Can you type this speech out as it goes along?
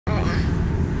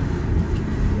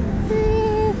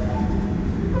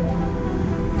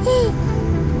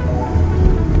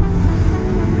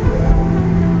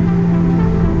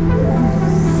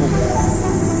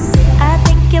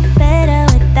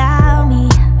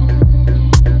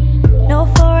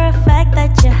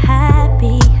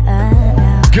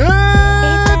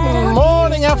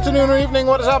evening,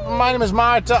 what is up? My name is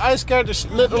Maarten. I scared this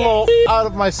little out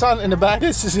of my son in the back.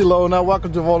 This is Ilona.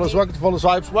 Welcome to Volos. Welcome to Volos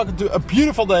Vibes. Welcome to a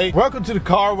beautiful day. Welcome to the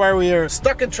car where we are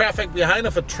stuck in traffic behind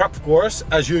of a truck, of course,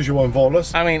 as usual in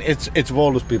Volos. I mean, it's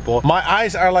Volos, people. My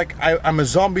eyes are like I'm a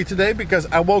zombie today because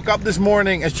I woke up this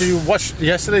morning, as you watched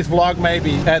yesterday's vlog,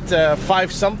 maybe at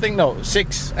 5 something, no,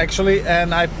 6 actually,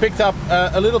 and I picked up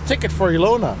a little ticket for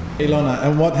Ilona. Ilona,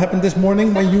 and what happened this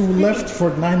morning when you left for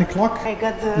 9 o'clock? I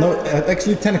got the... No,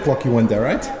 actually 10 o'clock you went there,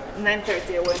 right?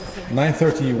 9:30 I went.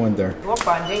 9:30 you went there.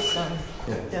 Opa, Jason.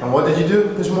 Yeah. And what did you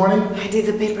do this morning? I did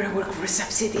the paperwork for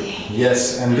subsidy.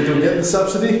 Yes, and did you get the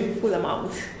subsidy? Full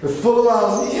amount. The full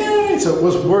amount, yay! So it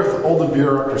was worth all the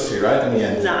bureaucracy, right, in the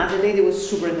end? Nah, the lady was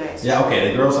super nice. Yeah, okay,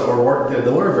 the girls that were working,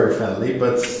 they were very friendly,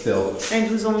 but still. And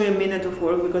it was only a minute of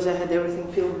work because I had everything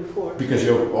filled before. Because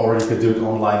you already could do it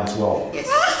online as well. Yes.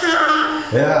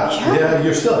 Yeah,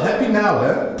 you're still happy now,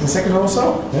 huh? The second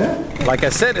also? Yeah? Like I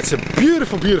said, it's a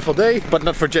beautiful, beautiful day, but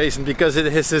not for Jason, because it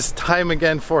is his time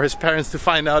again for his parents to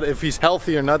find out if he's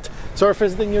healthy or not. So we're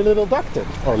visiting your little doctor.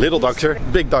 Or little doctor,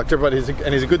 big doctor, but he's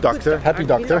a good doctor, happy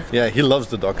doctor. Yeah, he loves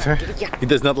the doctor. Yeah. He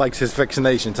does not like his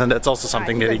vaccinations, and that's also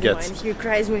something that he gets. Mind. He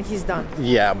cries when he's done.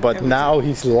 Yeah, but now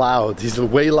he's loud. He's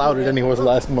way louder than he was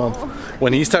last month.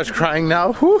 When he starts crying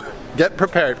now, whew, get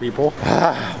prepared, people.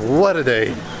 Ah, what a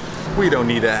day. We don't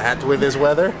need a hat with this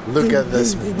weather. Look at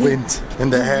this wind in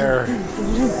the hair.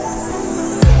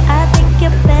 I think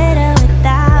you're better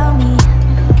without me.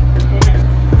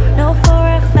 Know for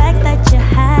a fact that you're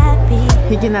happy.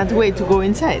 He cannot wait to go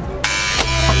inside. I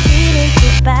treated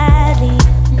you badly.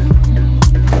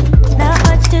 Not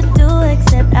much to do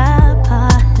except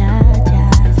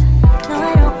apologize. No,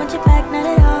 I don't want you back, not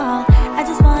at all. I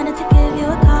just wanted to give you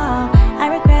a call. I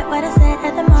regret what I said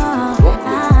at the mall.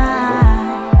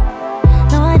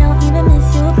 No, I don't even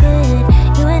miss you a bit.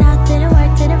 You and I didn't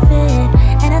work, didn't fit.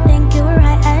 And I think you were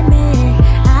right, I admit.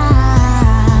 I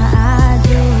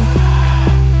do.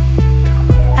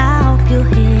 I hope you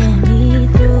hear me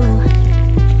through.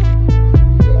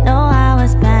 No, I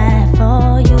was bad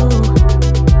for you.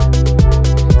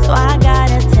 So I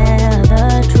gotta tell the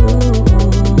truth.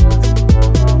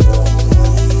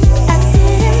 I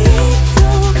didn't mean to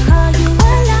call you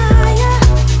a liar.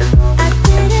 I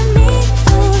didn't mean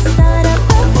to start up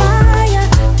a fire.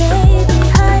 Baby,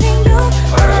 hurting you was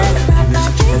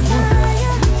not the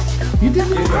desire. You did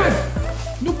not cry.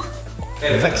 Look.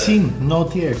 Vaccine, no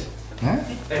tears. Huh?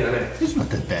 It's not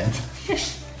that bad.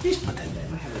 Yes, it's not that bad.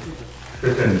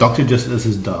 The doctor just does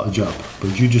his job,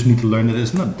 but you just need to learn that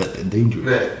it's not that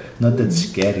dangerous. Not that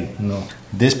scary, no.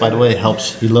 This, by the way,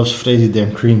 helps. He loves Freddy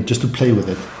damn cream, just to play with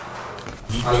it.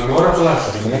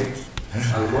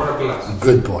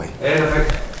 Good boy.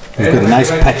 You've got a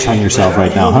nice patch on yourself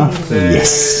right now, huh?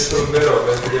 Yes.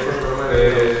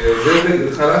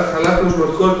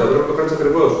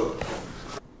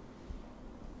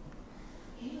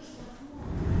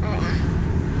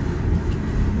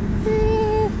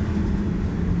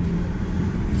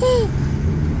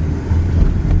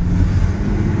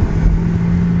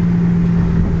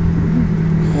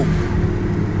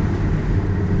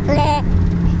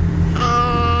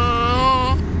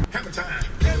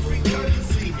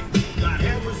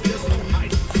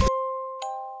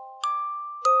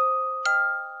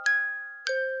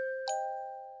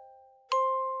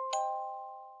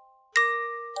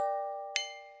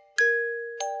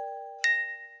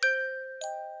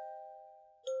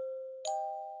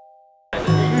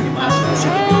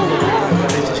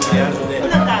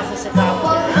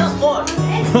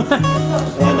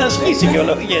 That's easy, go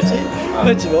look at it.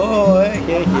 Let's go.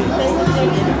 Okay.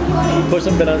 Put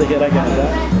some banana here again.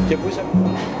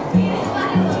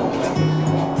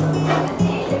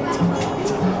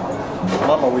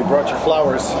 Mama, we brought you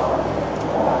flowers.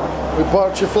 We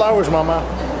brought you flowers, Mama.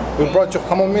 We brought you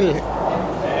chamomile.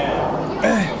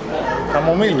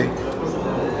 Chamomile.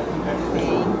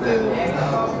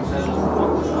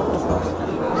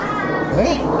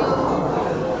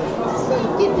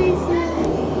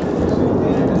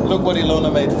 Look what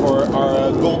Ilona made for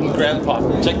our golden grandpa.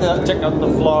 Check out the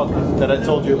vlog that I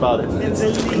told you about it. It's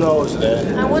close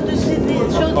there. I want to see the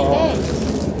show the eggs.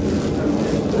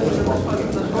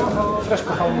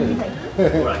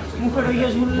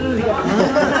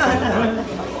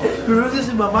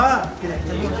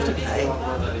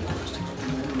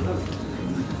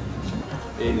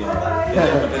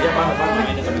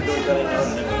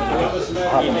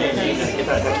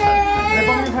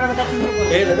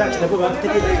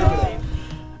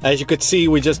 As you could see,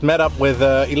 we just met up with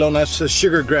Ilona's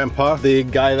sugar grandpa, the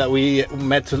guy that we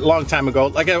met a long time ago.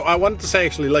 Like I wanted to say,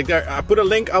 actually, like I put a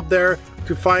link up there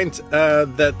to find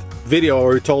that video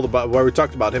where we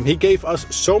talked about him. He gave us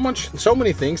so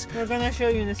many things. We're gonna show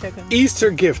you in a second.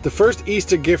 Easter gift, the first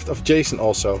Easter gift of Jason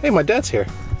also. Hey, my dad's here.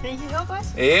 Can you help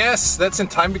us? Yes, that's in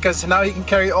time because now he can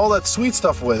carry all that sweet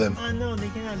stuff with him. Oh no, they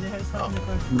cannot. They have stuff in the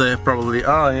car. They probably,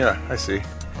 oh yeah, I see.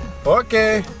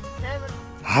 Okay.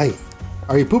 Hi.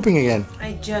 Are you pooping again?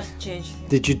 I just changed it.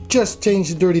 Did you just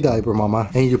change the dirty diaper, Mama?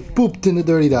 And you pooped in the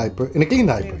dirty diaper? In a clean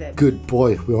diaper? Good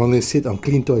boy. We only sit on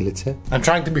clean toilets, eh? I'm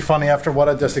trying to be funny after what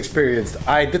I just experienced.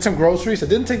 I did some groceries. I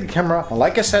didn't take the camera.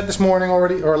 Like I said this morning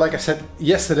already, or like I said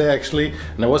yesterday actually,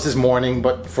 and it was this morning,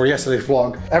 but for yesterday's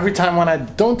vlog. Every time when I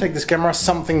don't take this camera,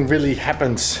 something really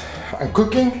happens. I'm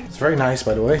cooking. It's very nice,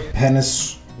 by the way.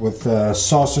 Hennis with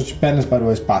sausage. Pennis, by the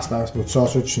way, is pasta with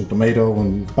sausage and tomato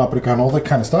and paprika and all that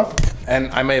kind of stuff.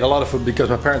 And I made a lot of food because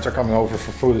my parents are coming over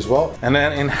for food as well. And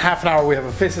then in half an hour we have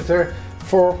a visitor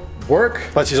for work,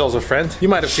 but she's also a friend. You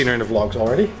might have seen her in the vlogs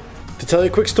already. To tell you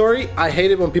a quick story, I hate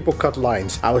it when people cut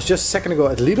lines. I was just a second ago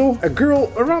at Lidl. A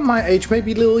girl around my age,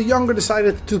 maybe a little younger,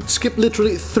 decided to skip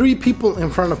literally 3 people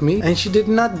in front of me, and she did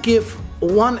not give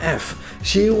 1 F.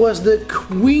 She was the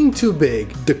queen too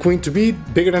big. The queen to be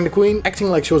bigger than the queen, acting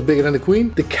like she was bigger than the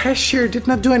queen. The cashier did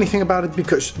not do anything about it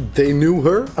because they knew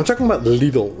her. I'm talking about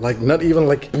Lidl, like not even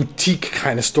like boutique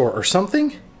kind of store or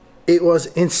something. It was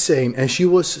insane, and she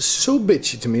was so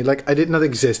bitchy to me, like I did not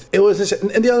exist. It was insane.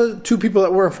 And the other 2 people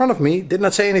that were in front of me did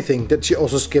not say anything, that she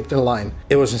also skipped in line.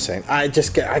 It was insane. I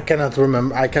cannot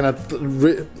remember, I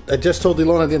just told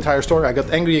Ilona the entire story. I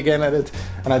got angry again at it,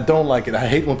 and I don't like it. I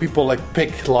hate when people like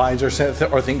pick lines or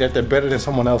think that they're better than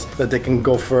someone else, that they can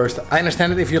go first. I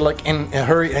understand it if you're like in a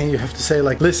hurry and you have to say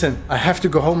like, listen, I have to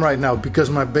go home right now because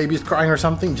my baby is crying or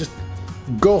something. Just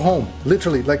go home,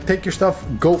 literally, like take your stuff,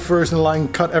 go first in line,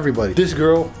 cut everybody. This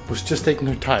girl was just taking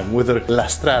her time with her La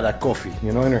Strada coffee,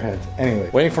 you know, in her hand. Anyway,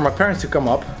 waiting for my parents to come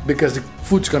up because the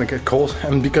food's gonna get cold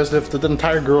and because of the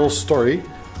entire girl's story.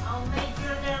 I'll make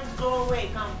your nerves go away,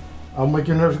 come. I'll make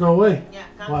your nerves go away? Yeah,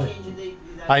 come. Why? Change the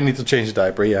diaper. I need to change the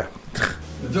diaper, yeah.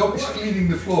 The dog is cleaning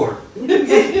the floor.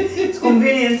 It's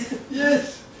convenient.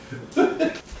 Yes.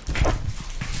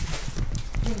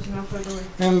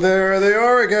 And there they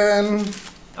are again.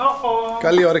 Uh-oh.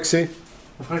 Kaliorixie.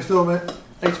 Mevrouw Stilme,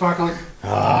 eet smakelijk.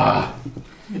 Ah.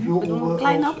 Ik wil een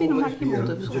klein hapje, dan maak je mond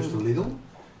even schoon. Just a little.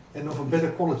 And of a better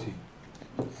quality.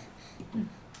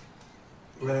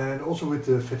 And also with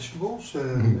the vegetables.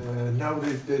 Now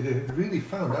they really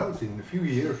found out in a few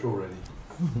years already.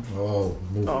 Oh,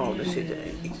 Oh, er zit er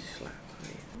even te slapen.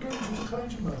 Een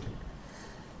kleintje maken.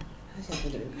 Hij is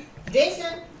even druk.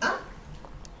 Jason, ah?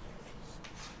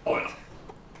 Oh ja.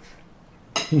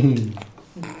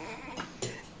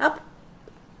 Hap.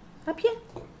 Hapje.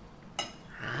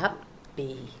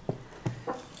 Happy.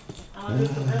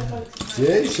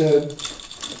 Jason,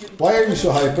 why are you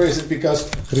so hyper? Is it because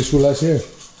Grisula is here?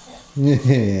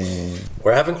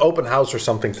 We're having open house or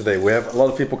something today. We have a lot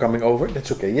of people coming over.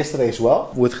 That's okay. Yesterday as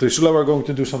well. With Grisula we're going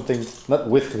to do something, not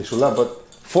with Grisula, but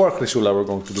for Grisula we're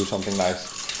going to do something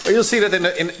nice. But you'll see that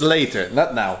in later,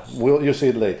 not now. You'll see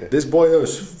it later. This boy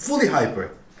is fully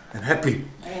hyper and happy.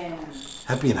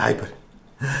 Happy and hyper.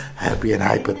 Happy and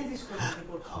hyper.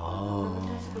 Oh.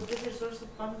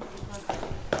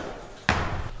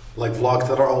 Like vlogs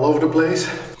that are all over the place.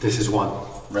 This is one.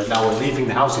 Right now we're leaving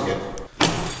the house again.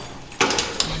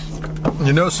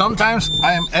 You know, sometimes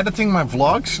I am editing my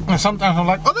vlogs and sometimes I'm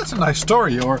like, oh, that's a nice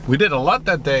story, or we did a lot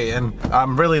that day, and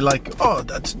I'm really like, oh,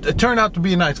 it turned out to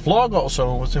be a nice vlog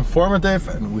also. It was informative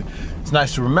and it's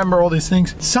nice to remember all these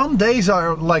things. Some days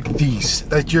are like these,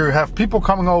 that you have people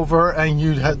coming over and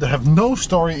you have no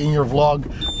story in your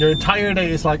vlog. Your entire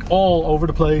day is like all over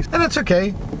the place, and that's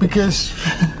okay because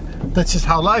that's just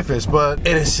how life is. But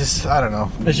it is just, I don't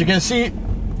know. As you can see,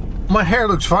 my hair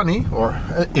looks funny, or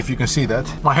if you can see that.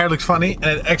 My hair looks funny,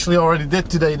 and it actually already did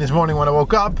today this morning when I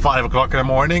woke up. 5 o'clock in the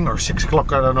morning, or 6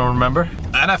 o'clock, I don't remember.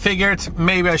 And I figured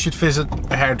maybe I should visit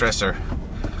a hairdresser.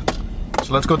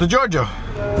 So let's go to Giorgio.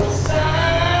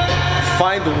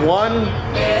 Find one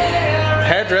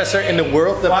hairdresser in the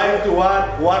world that... 5 to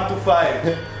 1, 1 to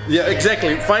 5. Yeah,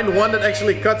 exactly. Find one that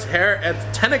actually cuts hair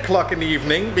at 10 o'clock in the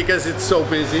evening because it's so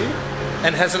busy,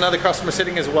 and has another customer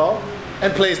sitting as well.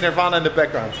 And plays Nirvana in the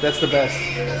background. That's the best.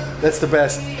 That's the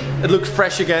best. It looks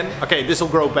fresh again. Okay, this will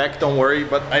grow back, don't worry.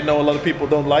 But I know a lot of people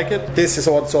don't like it. This is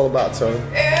what it's all about, so...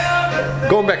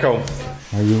 Going back home.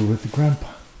 Are you with the grandpa?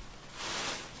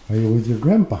 Are you with your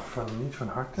grandpa? Van niet van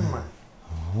harte, maar...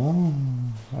 Oh.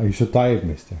 Are you so tired,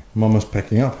 mister? Mama's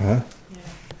packing up, huh? Yeah.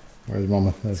 Where's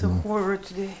Mama? It's a horror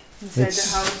today inside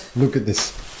the house. Look at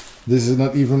this. This is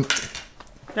not even...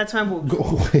 That's my book. Go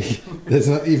away. That's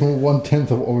not even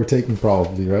 1/10 of what we're taking,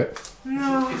 probably, right?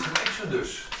 No. It's an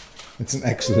exodus. It's an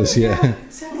exodus, yeah.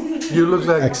 You look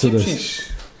like Exodus.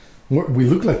 gypsies. We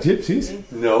look like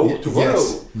gypsies? No, tomorrow.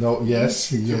 Yes. No,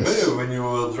 yes, yes. Tomorrow when you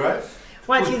will drive.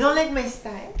 What, you don't like my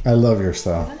style? I love your You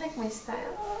style. don't like my style?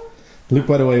 Look,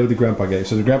 by the way, what the grandpa gave.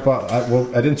 So the grandpa,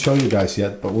 I didn't show you guys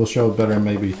yet, but we'll show it better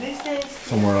maybe This day is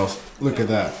somewhere else. Look at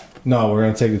that. No, we're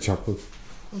gonna take the chocolate.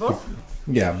 both?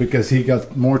 Yeah, because he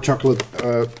got more chocolate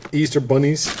Easter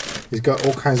bunnies. He's got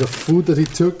all kinds of food that he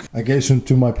took. I gave some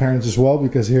to my parents as well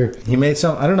because here he made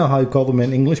some. I don't know how you call them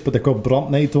in English, but they're called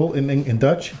brandnetel in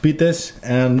Dutch. Pites,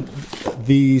 and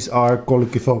these are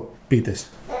kolikithopites.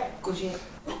 Courgette.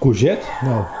 Courgette?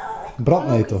 No,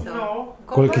 brandnetel. No.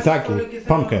 Kolikithaki,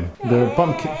 pumpkin. The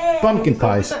pumpkin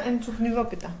pies. En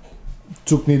tsuknidopita.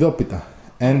 Tsuknidopita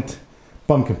and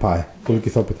pumpkin pie.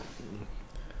 Kolikithopita.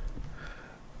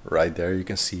 Right there you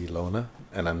can see Ilona,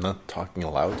 and I'm not talking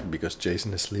loud because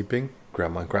Jason is sleeping.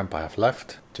 Grandma and Grandpa have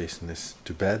left. Jason is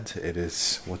to bed. It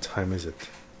is, what time is it?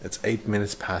 It's 8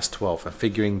 minutes past 12. I'm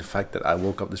figuring the fact that I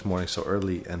woke up this morning so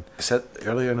early, and I said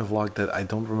earlier in the vlog that I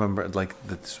don't remember, like,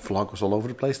 that this vlog was all over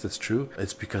the place. That's true.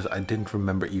 It's because I didn't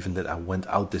remember even that I went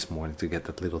out this morning to get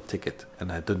that little ticket,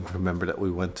 and I didn't remember that we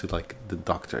went to, like, the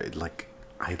doctor.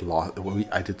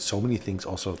 I did so many things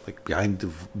also, like, behind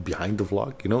the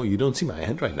vlog. You know, you don't see my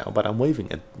hand right now, but I'm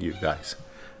waving at you guys.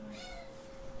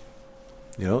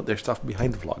 You know, there's stuff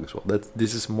behind the vlog as well.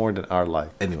 This is more than our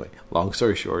life. Anyway, long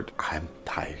story short, I'm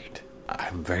tired.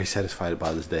 I'm very satisfied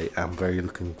about this day. I'm very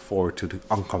looking forward to the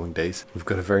oncoming days. We've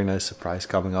got a very nice surprise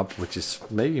coming up, which is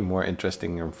maybe more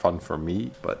interesting and fun for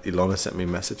me. But Ilona sent me a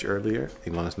message earlier.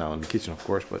 Ilona's now in the kitchen, of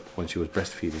course, but when she was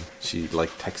breastfeeding, she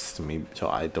like texts me, so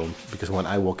I don't, because when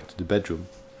I walk into the bedroom,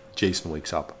 Jason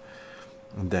wakes up.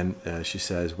 And then she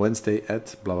says, Wednesday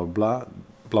at blah, blah, blah.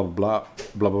 Blah blah blah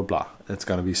blah blah blah. It's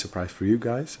gonna be a surprise for you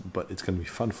guys, but it's gonna be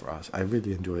fun for us. I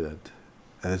really enjoy that,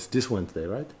 and it's this Wednesday,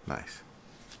 right? Nice.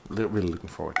 Really looking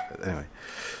forward to it. Anyway,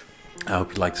 I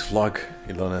hope you like this vlog.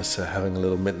 Ilona's having a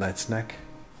little midnight snack.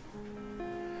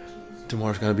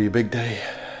 Tomorrow's gonna be a big day.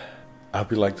 I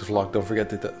hope you like this vlog. Don't forget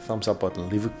to hit that thumbs up button.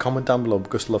 Leave a comment down below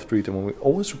because I love to read them and we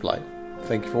always reply.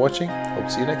 Thank you for watching. Hope to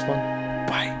see you next one.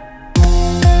 Bye.